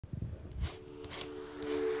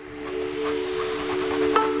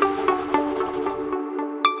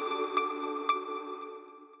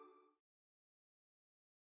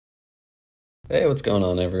Hey, what's going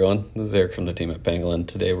on, everyone? This is Eric from the team at Pangolin.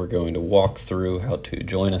 Today we're going to walk through how to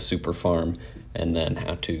join a super farm and then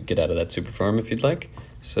how to get out of that super farm if you'd like.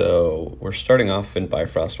 So we're starting off in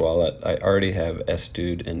Bifrost wallet. I already have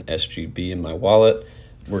SDOOD and SGB in my wallet.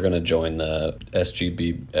 We're going to join the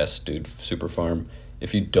SGB-SDOOD super farm.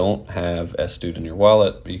 If you don't have SDOOD in your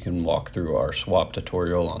wallet, you can walk through our swap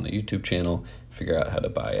tutorial on the YouTube channel, figure out how to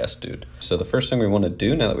buy SDOOD. So the first thing we want to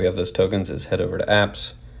do now that we have those tokens is head over to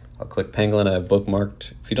apps. I'll click Pangolin. I have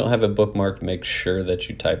bookmarked. If you don't have it bookmarked, make sure that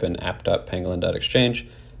you type in app.pangolin.exchange.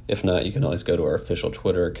 If not, you can always go to our official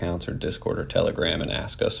Twitter accounts or Discord or Telegram and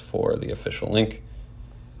ask us for the official link.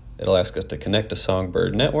 It'll ask us to connect to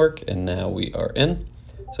Songbird Network, and now we are in.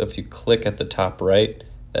 So if you click at the top right,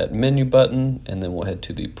 that menu button, and then we'll head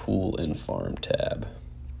to the Pool and Farm tab.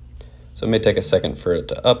 So it may take a second for it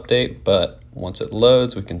to update, but once it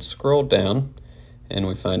loads, we can scroll down and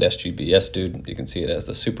we find SGB-SDOOD. You can see it as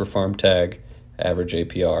the SuperFarm tag, average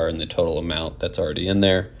APR, and the total amount that's already in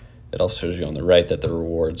there. It also shows you on the right that the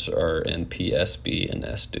rewards are in PSB and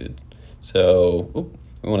SDOOD. So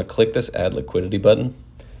we want to click this Add Liquidity button,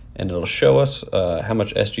 and it'll show us how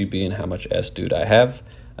much SGB and how much SDOOD I have.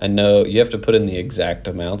 I know you have to put in the exact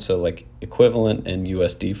amount, so like equivalent in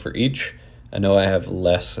USD for each. I know I have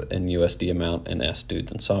less in USD amount in SDOOD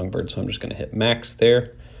than Songbird, so I'm just going to hit max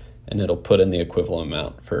there, and it'll put in the equivalent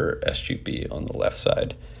amount for SGB on the left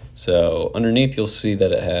side. So underneath, you'll see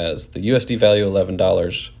that it has the USD value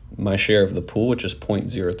 $11, my share of the pool, which is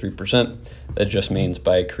 0.03%. That just means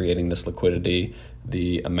by creating this liquidity,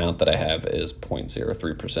 the amount that I have is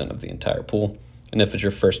 0.03% of the entire pool. And if it's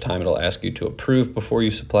your first time, it'll ask you to approve before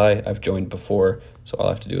you supply. I've joined before, so all I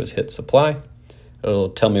have to do is hit supply. It'll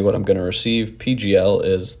tell me what I'm going to receive. PGL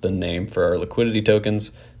is the name for our liquidity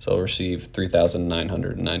tokens, so I'll receive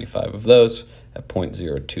 3,995 of those at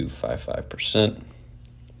 0.0255%.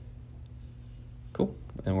 Cool.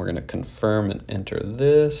 And we're going to confirm and enter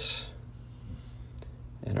this.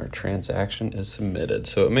 And our transaction is submitted.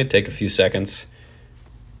 So it may take a few seconds.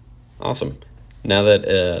 Awesome. Now that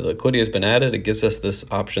liquidity has been added, it gives us this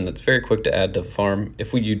option that's very quick to add to the farm.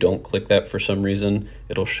 If you don't click that for some reason,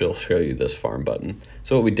 it'll still show you this farm button.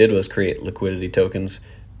 So what we did was create liquidity tokens,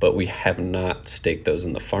 but we have not staked those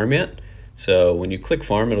in the farm yet. So when you click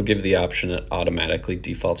farm, it'll give you the option that automatically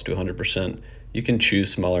defaults to 100%. You can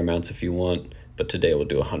choose smaller amounts if you want, but today we'll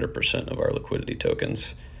do 100% of our liquidity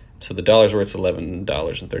tokens. So the dollar's worth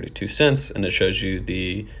 $11.32, and it shows you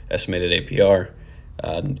the estimated APR.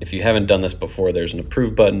 If you haven't done this before, there's an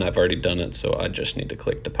approve button. I've already done it, so I just need to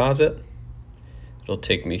click deposit. It'll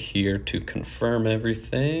take me here to confirm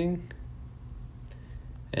everything,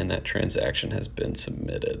 and that transaction has been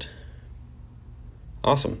submitted.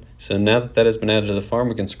 Awesome. So now that that has been added to the farm,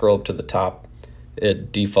 we can scroll up to the top.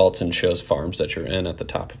 It defaults and shows farms that you're in at the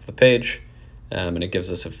top of the page, and it gives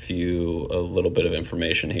us a little bit of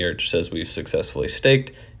information here. It just says we've successfully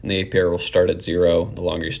staked, and the APR will start at 0. The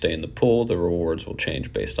longer you stay in the pool, the rewards will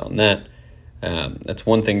change based on that. That's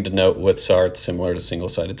one thing to note with SAR. It's similar to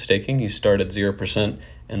single-sided staking. You start at 0%,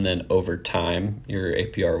 and then over time, your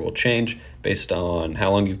APR will change based on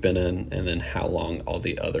how long you've been in and then how long all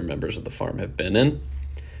the other members of the farm have been in.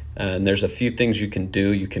 And there's a few things you can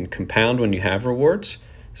do. You can compound when you have rewards.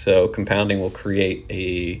 So compounding will create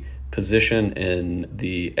a position in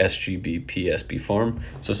the SGB PSB farm.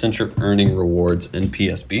 So since you're earning rewards in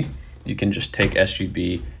PSB, you can just take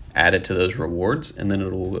SGB, add it to those rewards, and then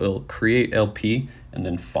it'll create LP and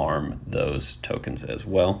then farm those tokens as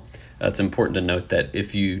well. It's important to note that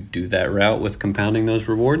if you do that route with compounding those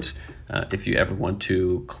rewards, if you ever want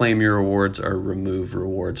to claim your rewards or remove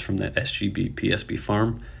rewards from that SGB PSB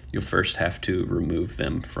farm, you'll first have to remove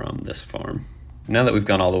them from this farm. Now that we've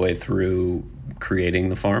gone all the way through creating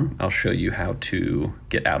the farm, I'll show you how to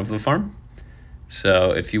get out of the farm.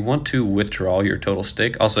 So if you want to withdraw your total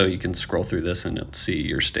stake, also you can scroll through this and you'll see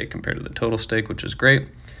your stake compared to the total stake, which is great.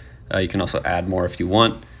 You can also add more if you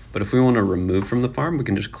want, but if we want to remove from the farm, we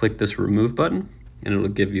can just click this remove button and it'll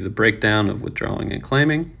give you the breakdown of withdrawing and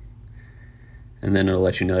claiming. And then it'll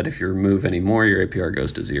let you know that if you remove any more, your APR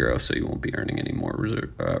goes to 0, so you won't be earning any more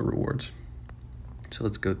rewards. So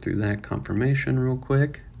let's go through that confirmation real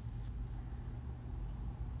quick.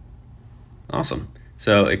 Awesome.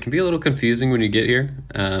 So it can be a little confusing when you get here.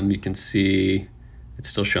 You can see it's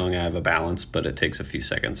still showing I have a balance, but it takes a few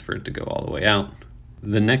seconds for it to go all the way out.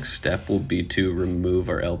 The next step will be to remove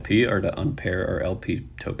our LP or to unpair our LP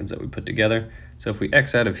tokens that we put together. So if we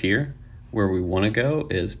X out of here, where we want to go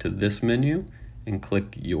is to this menu and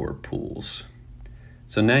click your pools.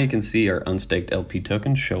 So now you can see our unstaked LP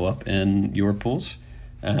tokens show up in your pools.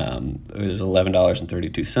 There's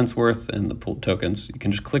 $11.32 worth in the pooled tokens. You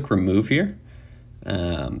can just click remove here,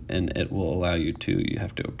 and it will allow you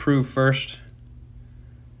have to approve first.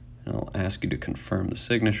 And it'll ask you to confirm the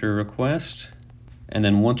signature request. And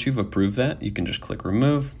then once you've approved that, you can just click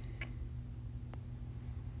remove.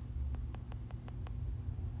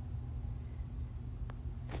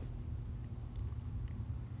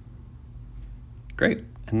 Great,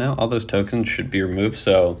 and now all those tokens should be removed.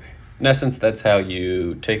 So in essence, that's how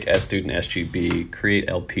you take SDOOD and SGB, create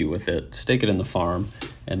LP with it, stake it in the farm,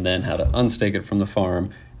 and then how to unstake it from the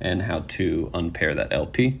farm and how to unpair that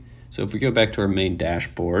LP. So if we go back to our main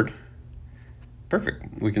dashboard,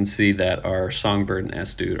 perfect. We can see that our Songbird and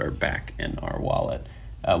SDOOD are back in our wallet.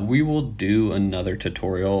 We will do another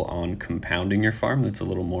tutorial on compounding your farm that's a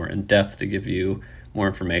little more in depth to give you more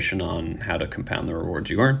information on how to compound the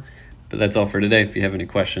rewards you earn. But that's all for today. If you have any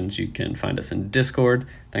questions, you can find us in Discord.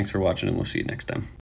 Thanks for watching, and we'll see you next time.